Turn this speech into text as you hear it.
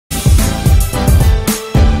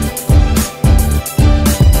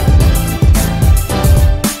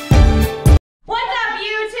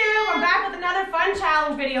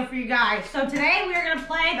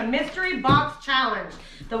challenge.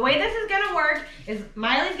 The way this is gonna work is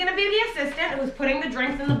Miley's gonna be the assistant who's putting the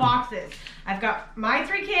drinks in the boxes. I've got my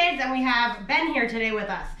 3 kids and we have Ben here today with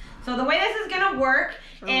us. So the way this is gonna work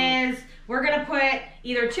is we're gonna put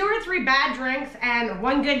either 2 or 3 bad drinks and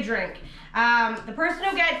 1 good drink. The person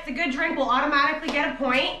who gets the good drink will automatically get a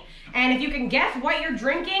point. And if you can guess what you're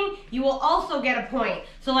drinking, you will also get a point.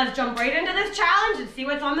 So let's jump right into this challenge and see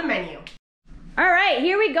what's on the menu. All right,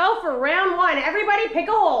 here we go for round 1. Everybody pick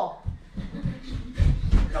a hole.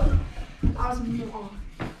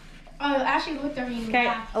 Ashley looked at me. Okay,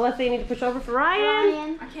 Alyssa, you need to push over for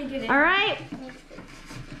Ryan. I can't get it. All right.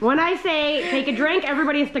 When I say take a drink,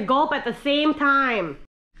 everybody has to gulp at the same time.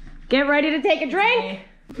 Get ready to take a drink.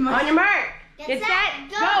 On your mark. Get set,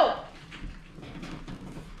 go.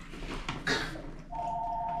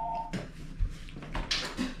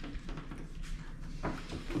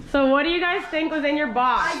 So what do you guys think was in your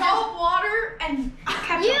box? I got water and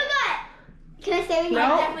ketchup. You got. Can I say what you I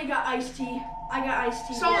got? definitely got iced tea. I got iced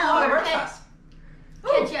tea. No. water.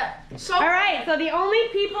 Ketchup. So All right, so the only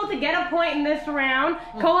people to get a point in this round,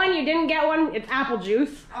 Cohen, you didn't get one. It's apple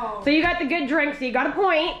juice. Oh. So you got the good drink, so you got a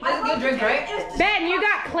point. That's a good drink, right? Ben, you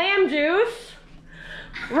got clam juice.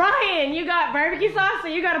 Ryan, you got barbecue sauce, so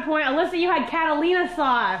you got a point. Alyssa, you had Catalina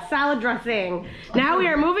sauce, salad dressing. Now we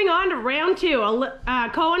are moving on to round 2.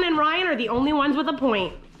 Cohen and Ryan are the only ones with a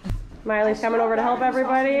point. Miley's coming over to help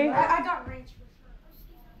everybody. I got ranch.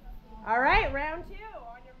 All right, round 2.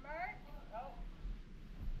 On your mark. Go.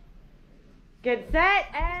 Get set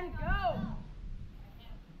and go.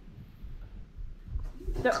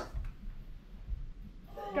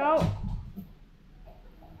 Go.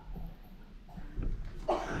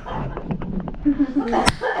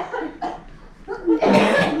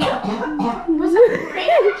 Was that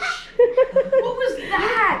ranch? What was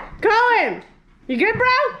that? Cohen, you good, bro?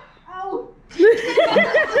 Oh,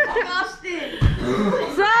 disgusting.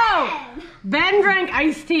 So, Ben drank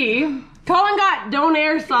iced tea. Cohen got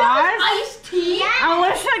Dionnes sauce. Iced tea?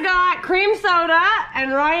 Alyssa got cream soda,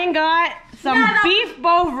 and Ryan got some beef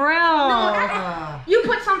Bovril. You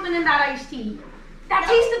put something in that iced tea. That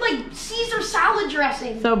tasted like Caesar salad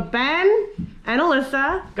dressing. So Ben and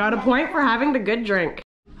Alyssa got a point for having the good drink.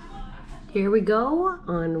 Here we go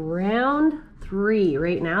on round 3.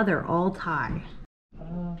 Right now they're all tied.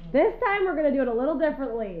 This time we're gonna do it a little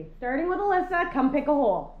differently. Starting with Alyssa, come pick a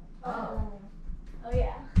hole. Oh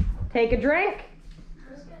yeah. Take a drink.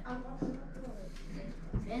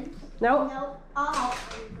 Nope. Nope. I'll help.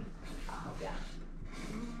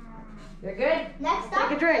 You're good? Next up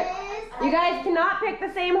Take a drink. is. You guys cannot pick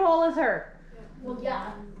the same hole as her. Well,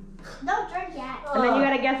 yeah. Don't drink yet. And then you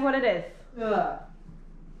gotta guess what it is.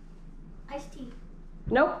 Iced tea.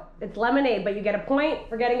 Nope, it's lemonade, but you get a point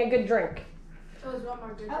for getting a good drink. So is one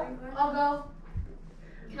more good Oh, drink? I'll go.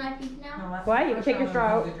 Can I peek now? Why? You can take your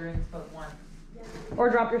straw out. Good drinks, but one.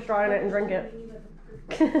 Or drop your straw in it and drink it.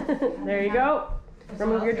 There you go.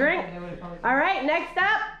 Remove your drink. All right, next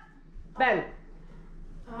up, Ben.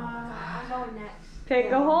 I'm going next. Pick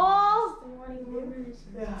a hole.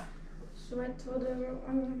 Sweat till the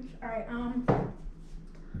alright,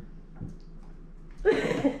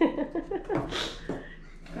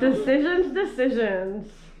 Decisions.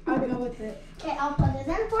 I'll go with it. Okay, I'll put this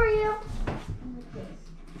in for you.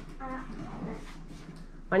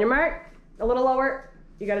 On your mark, a little lower.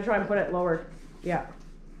 You gotta try and put it lower. Yeah.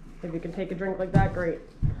 If you can take a drink like that, great.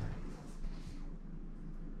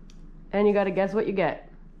 And you gotta guess what you get.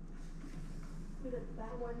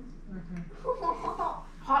 That one.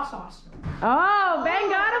 Hot sauce. Oh, Ben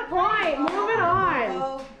got a point. Moving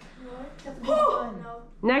on.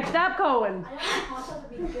 Next up, Cohen.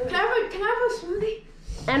 Can I have a smoothie?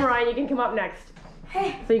 And Ryan, you can come up next.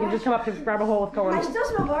 Hey. So you can just come up to grab a hole with I Cohen. still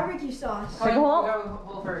smell barbecue sauce. Pick a hole.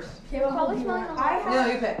 Go first. Okay, what hole do you want? I have. No,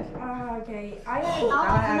 you pick. Okay, I I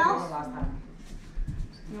have. had no. one last time.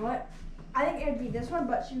 You know what? I think it would be this one,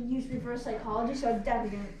 but she used reverse psychology, so it's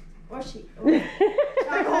definitely gonna. Or she. Okay,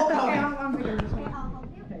 I'm picking this one.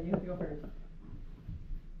 Okay, you have to go first.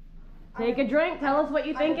 Take a drink. Tell us what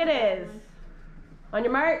you think it is. On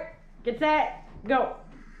your mark, get set, go.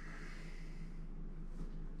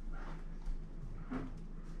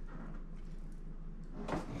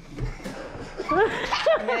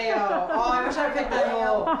 Mayo. Oh, I wish I picked that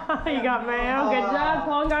hole. You got mayo. Good job.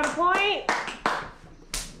 Paul got a point.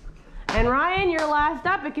 And Ryan, you're last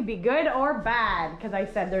up. It could be good or bad, because I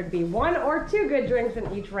said there'd be 1 or 2 good drinks in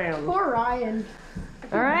each round. Poor Ryan.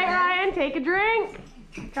 All right, Ryan, take a drink.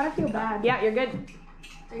 Gotta feel bad. Yeah, you're good.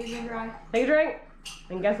 Take a drink. Take a drink.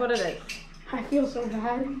 And guess what it is? I feel so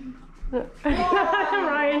bad.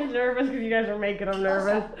 Ryan's nervous because you guys are making him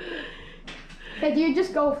nervous. Hey, dude,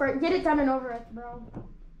 just go for it. Get it done and over it, bro.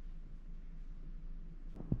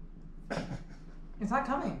 It's not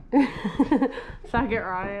coming. Suck it,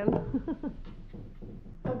 Ryan.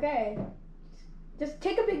 Okay. Just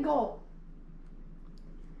take a big gulp.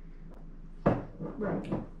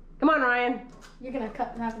 Come on, Ryan. You're gonna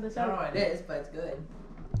cut half of this I don't know out. what it is, but it's good.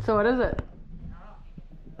 So what is it?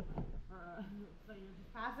 So you're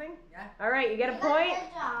just passing? Yeah. All right, you get a point.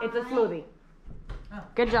 It's a smoothie. Oh.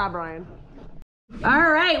 Good job, Ryan.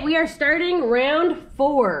 All right, we are starting round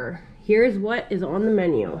 4. Here's what is on the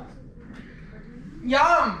menu.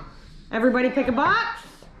 Yum! Everybody pick a box.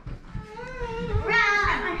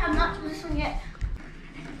 I have not done this one yet.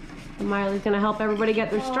 Miley's gonna help everybody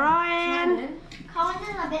get their straw in. Colin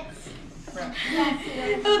a bit.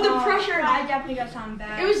 The pressure. I definitely got some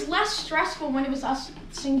bad. It was less stressful when it was us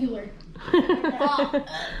singular.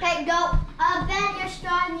 Okay, go. Ben, your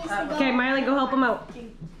straw needs to go. Okay, Miley, go help him out.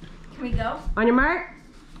 Can we go? On your mark,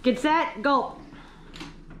 get set, go.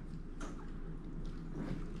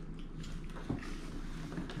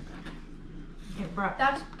 Okay, bro.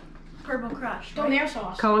 That's purple crush. Donair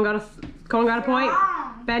sauce. Cohen got a point.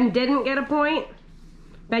 Ben didn't get a point.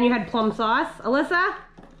 Ben, you had plum sauce. Alyssa?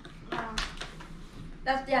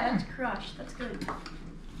 That's crush. That's good.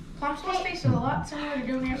 Plum sauce tastes a lot similar to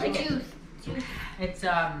Donair sauce. Like juice. It's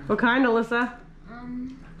What kind, Alyssa?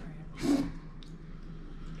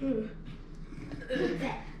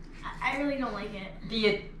 I really don't like it.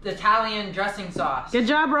 the Italian dressing sauce. Good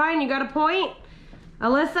job, Ryan. You got a point.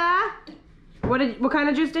 Alyssa? What kind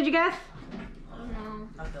of juice did you guess?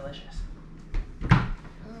 Not delicious.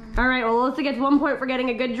 All right, well, Alyssa gets 1 point for getting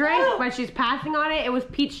a good drink, but she's passing on it. It was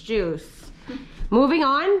peach juice. Moving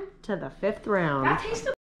on to the 5th round. That tastes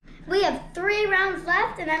the We have 3 rounds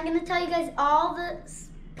left, and I'm going to tell you guys all the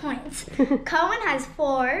points. Cohen has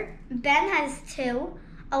 4, Ben has 2,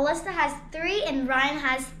 Alyssa has 3, and Ryan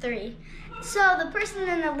has 3. So the person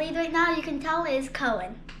in the lead right now, you can tell, is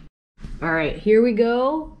Cohen. All right, here we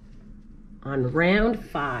go on round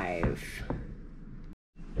 5.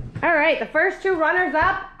 All right, the first 2 runners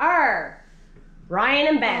up are Ryan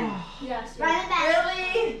and Ben. yes. Ryan and Ben.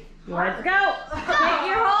 Really? Let's go. Take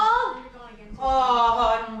your hole.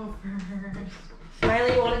 Oh, I'm first.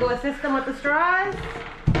 Smiley, you want to go assist them with the straws?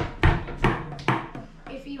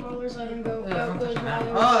 If he rollers, let him go. Yeah, Out don't goes touch that.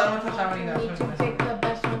 Ryan. Oh, I don't touch that one either. I need to pick the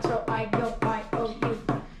best one, so I go. I owe you.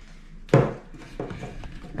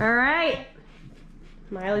 All right.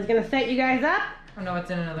 Smiley's going to set you guys up. Oh no,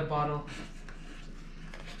 it's in another bottle.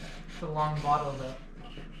 It's a long bottle though.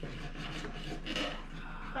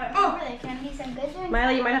 Oh. Really, can he some good drinks?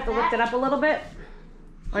 Smiley, you might have to lift it up a little bit.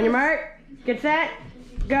 On your mark, get set,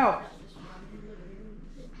 go.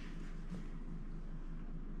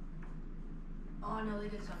 Oh no, they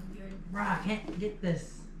did something good. Bro, I can't get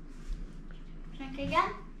this. Drink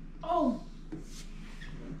again? Oh.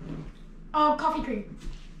 Oh, coffee cream.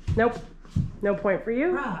 Nope. No point for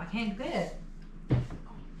you. Bro, I can't get it.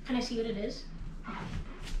 Can I see what it is?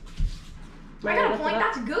 Smiley, I got a lift it point. up.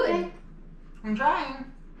 That's good. I'm trying.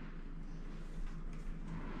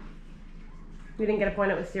 You didn't get a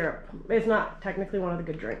point, it was syrup. It's not technically one of the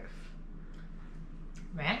good drinks.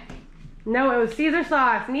 Man. No, it was Caesar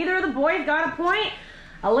sauce. Neither of the boys got a point.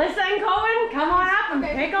 Alyssa and Cohen, come on up and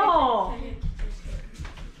pick a hole.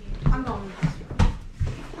 I'm going with this.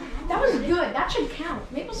 That was good. That should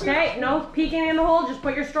count. Maple syrup. Okay, no peeking in the hole, just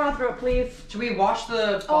put your straw through it, please. Should we wash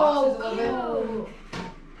the boxes Oh, a little bit? ew.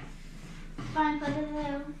 Fine, put it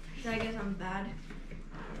in. I guess I'm bad.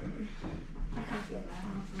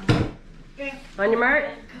 On your mark,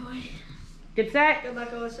 get set, Good luck,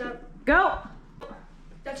 Alyssa. go.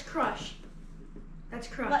 That's crush. That's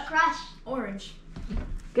crush. What crush? Orange.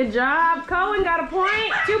 Good job. Cohen got a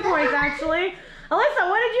point. 2 points, actually. Alyssa,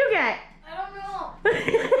 what did you get? I don't know.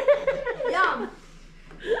 Yum.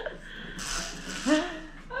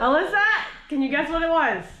 Alyssa, can you guess what it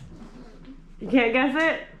was? You can't guess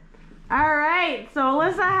it? All right, so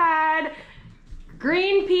Alyssa had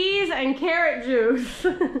green peas and carrot juice.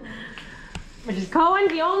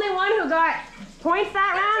 Cohen's the only one who got points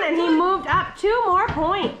that round, and he moved up 2 more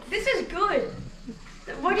points. This is good.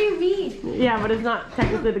 What do you mean? Yeah, but it's not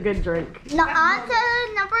technically the good drink. Now on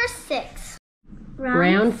to number 6.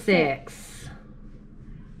 Round 6.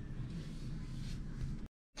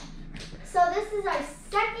 So this is our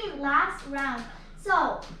second last round.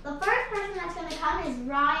 So the first person that's going to come is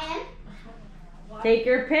Ryan. Take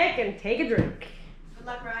your pick and take a drink. Good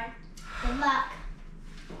luck, Ryan. Good luck.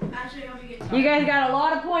 Actually, I'll be good. You guys got a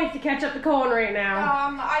lot of points to catch up to Cohen right now.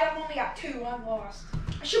 I have only got 2. I'm lost.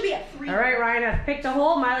 I should be at 3. All right, Ryan has picked a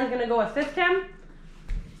hole. Miley's gonna go assist him.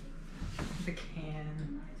 The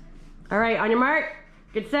can. All right, on your mark,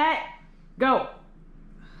 get set, go.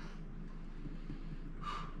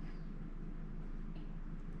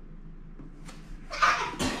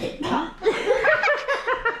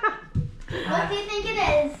 What do you think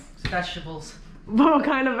it is? It's vegetables. What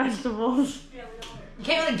kind of vegetables? You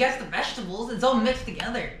can't really guess the vegetables. It's all mixed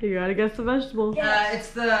together. You gotta guess the vegetables. It's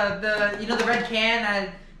the you know the red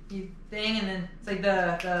can thing, and then it's like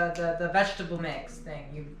the vegetable mix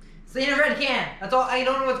thing. It's in a red can. That's all. I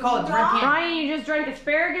don't know what it's called. It's a red can. Ryan, you just drank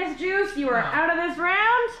asparagus juice. You are out of this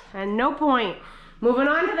round, and no point. Moving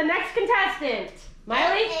on to the next contestant.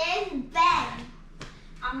 Miley? It is Ben.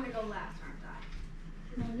 I'm gonna go last, aren't I?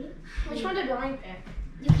 Maybe. Which one did Ryan pick?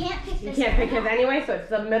 You can't pick You this can't one. pick his anyway, so it's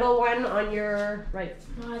the middle one on your right.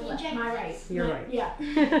 My You left. drank My this. right. You're right. Yeah.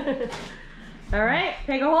 All right,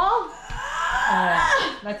 take a hole.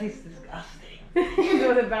 That tastes disgusting.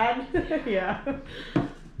 Was it bad? Yeah.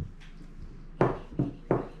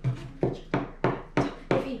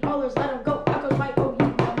 If he colors, let him go. Echoes might go. You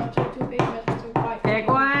know, much too big, much too wide. Pick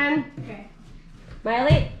one. Okay.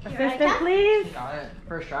 Miley, assistant, please. Got it.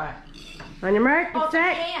 First try. On your mark, Oh, get it's a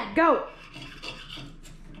set, can. go.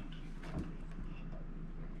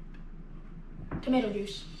 Tomato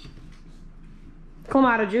juice.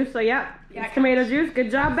 Clamato juice, so yeah. Yeah, It's tomato juice. Good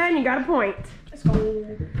job, Ben. You got a point. Let's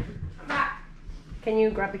go. Can you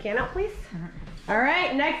grab the can out, please? All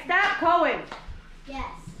right, next up, Cohen. Yes.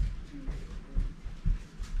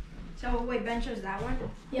 So wait, Ben chose that one.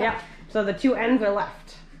 Yep. So the two ends are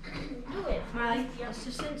left. Do it. My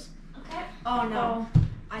assistants. Okay. Oh no,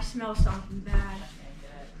 I smell something bad.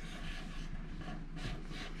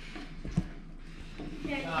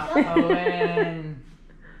 Owen.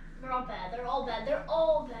 They're all bad. They're all bad. They're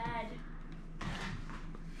all bad.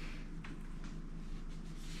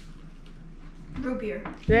 Root beer.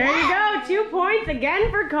 There you go. 2 points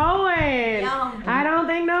again for Cohen. Yum. I don't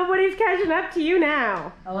think nobody's catching up to you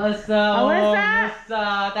now. Alyssa. Alyssa?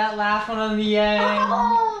 Alyssa. That last one on the end.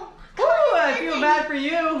 Oh! Ooh, I feel bad for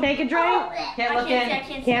you. Take a drink. Can't look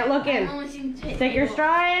in. Can't look in. Stick your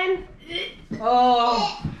straw in.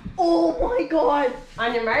 Oh. Oh my god.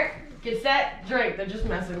 On your mark, get set, drink. They're just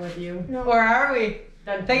messing with you. Where are we?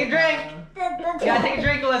 Take a drink. You gotta take a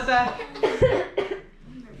drink, Alyssa.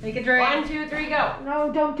 Take a drink. 1, 2, 3, go.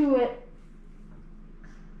 No, don't do it.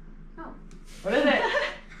 What is it?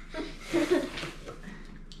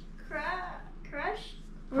 Crush?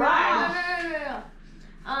 Crush.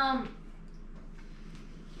 No.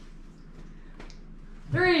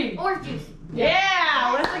 3. Orange juice.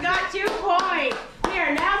 Yeah, Alyssa got 2 points. We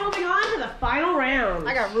are now moving on to the final round.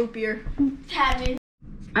 I got root beer. Tabby.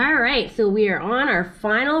 All right, so we are on our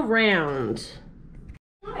final round.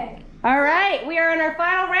 All right, we are in our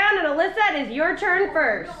final round, and Alyssa, it is your turn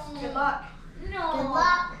first. Good luck. No. Good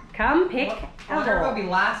luck. Come pick I a wonder if I'll hole. be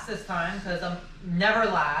last this time, because I'm never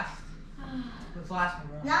last. This last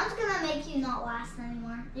one won. Now I'm just gonna make you not last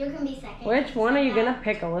anymore. You can be second. Which one are you gonna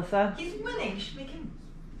pick, Alyssa? He's winning. You should make him.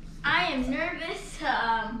 I am nervous.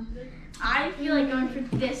 I feel like going for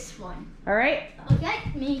this one. All right.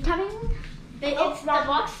 Okay, me coming. The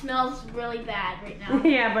box smells really bad right now.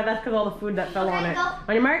 Yeah, but that's because all the food that fell on Okay, it. go.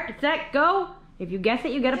 On your mark, get set, go. If you guess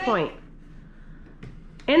it, you get a point.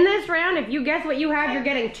 In this round, if you guess what you have, you're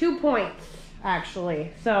getting 2 points,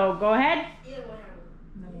 actually. So go ahead.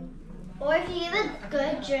 Or if you give a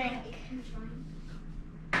good drink.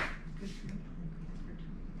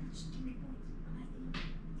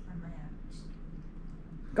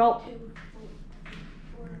 Go.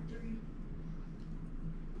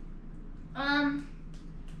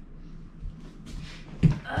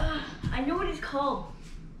 I know what it's called.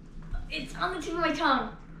 It's on the tip of my tongue.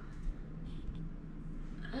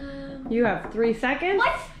 You have 3 seconds.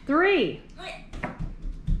 What? 3,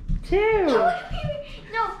 2,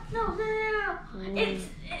 No.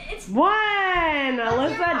 It's 1.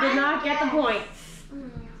 Alyssa did not get the points.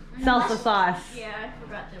 Salsa sauce. yeah. I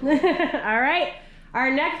forgot that. All right. Our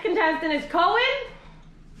next contestant is Cohen.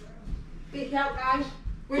 Big help, guys.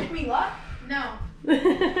 Wish me luck. No. Either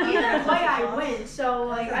way, I win. So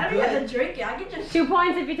like, I don't even have to drink it. I can just. 2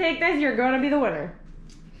 points if you take this. You're going to be the winner.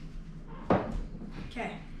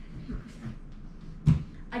 Okay.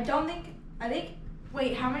 I think.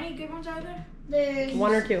 Wait, how many good ones are there? There's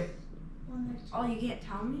 1 or 2. Oh, you can't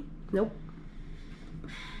tell me. Nope.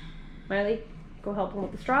 Miley, go help him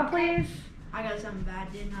with the straw, please. I got something bad,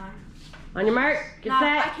 didn't I? On your mark, get Nah,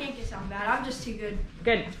 I set. can't get something bad. I'm just too good.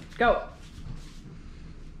 Good. Go.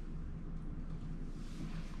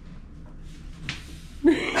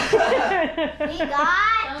 We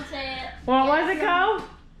got. Don't say it. What was it, Co?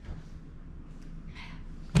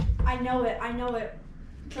 I know it.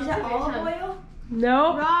 Is that olive oil?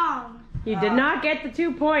 Nope. Wrong. You did not get the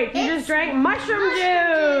 2 points. You It's just drank mushroom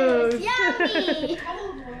juice. Yummy.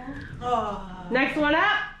 Oh. Next one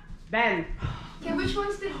up, Ben. Okay, which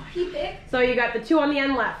ones did he pick? So you got the 2 on the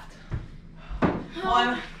end left.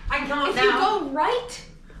 Well, I can come up If now. you go right,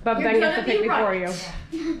 But You're Ben gets to gonna pick be before right.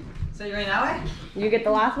 you. So you're going that way? You get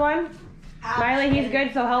the last one? Miley, he's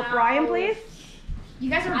good, so help Ryan, please. you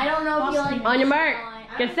guys are. I don't know if you like. On your mark.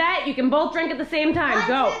 Get set. You can both drink at the same time.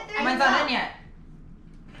 Go. 1, 2, 3, Mine's go. not in yet.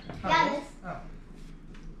 Oh, Yeah, it is? this.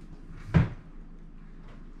 Oh.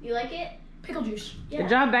 You like it? Pickle juice. Good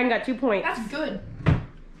job, Ben. Got 2 points. That's good.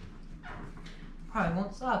 Probably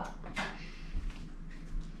won't suck.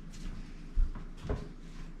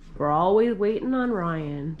 We're always waiting on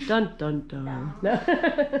Ryan. Dun dun dun.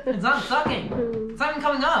 It's not sucking. It's not even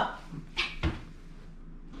coming up.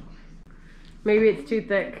 Maybe it's too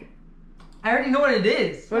thick. I already know what it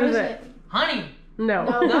is. What is it? Honey. No.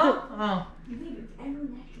 No? Oh.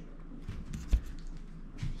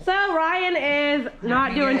 So Ryan is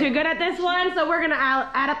not doing too good at this one, so we're gonna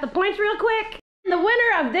add up the points real quick. The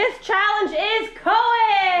winner of this challenge is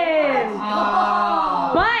Cohen!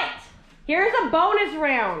 Oh. But here's a bonus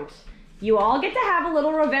round. You all get to have a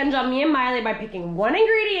little revenge on me and Miley by picking one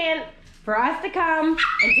ingredient for us to come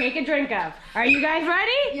and take a drink of. Are you guys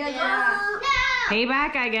ready? Yeah.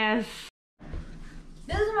 Payback, I guess.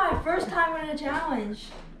 This is my first time in a challenge.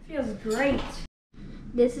 Feels great.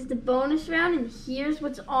 This is the bonus round, and here's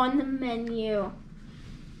what's on the menu.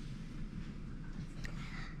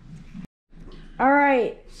 All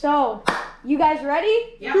right, so you guys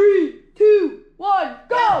ready? Yep. 3, 2, 1,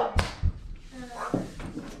 go!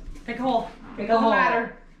 Pick a hole. Pick a Doesn't hole.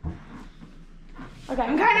 matter. Okay.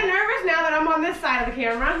 I'm kind of nervous now that I'm on this side of the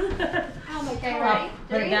camera. Oh my Okay, God. ready?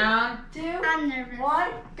 Put it down 2, I'm nervous. 1,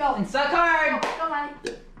 go. and suck hard. Go,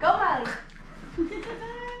 Miley. Go, Miley.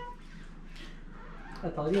 I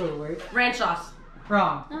thought you would work. Ranch sauce.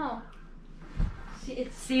 Wrong. No. See,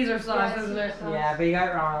 it's Caesar sauce, Yeah, isn't it? Caesar sauce. Yeah, but you got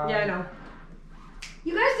it wrong. Yeah, I know.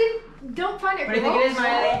 you guys don't find it What do you think it is, gross?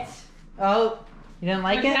 Miley? Oh, you didn't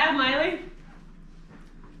like What do you it? have, Miley?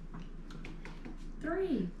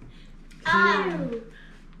 3.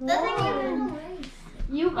 Doesn't even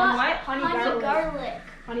You On got what? Honey honey garlic. garlic.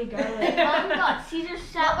 Honey garlic. Mom got Caesar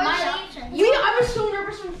salad. What was I was so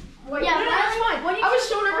nervous when. Wait, Yeah, no, that's fine. when you I was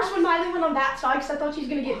took so nervous sauce- when Miley went on that side because I thought she was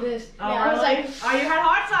gonna get this. Oh, I was really? like, Oh, you had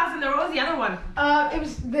hot sauce in there. What was the other one? it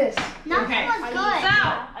was this. Nothing Okay. was good. So,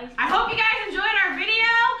 I hope you guys enjoyed our video.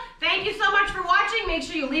 Thank you so much for watching. Make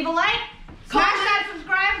sure you leave a like, smash that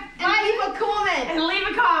subscribe And leave a comment. and leave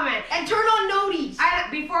a comment. And turn on noties.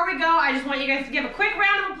 Before we go, I just want you guys to give a quick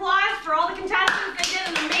round of applause for all the contestants. They did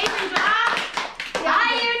an amazing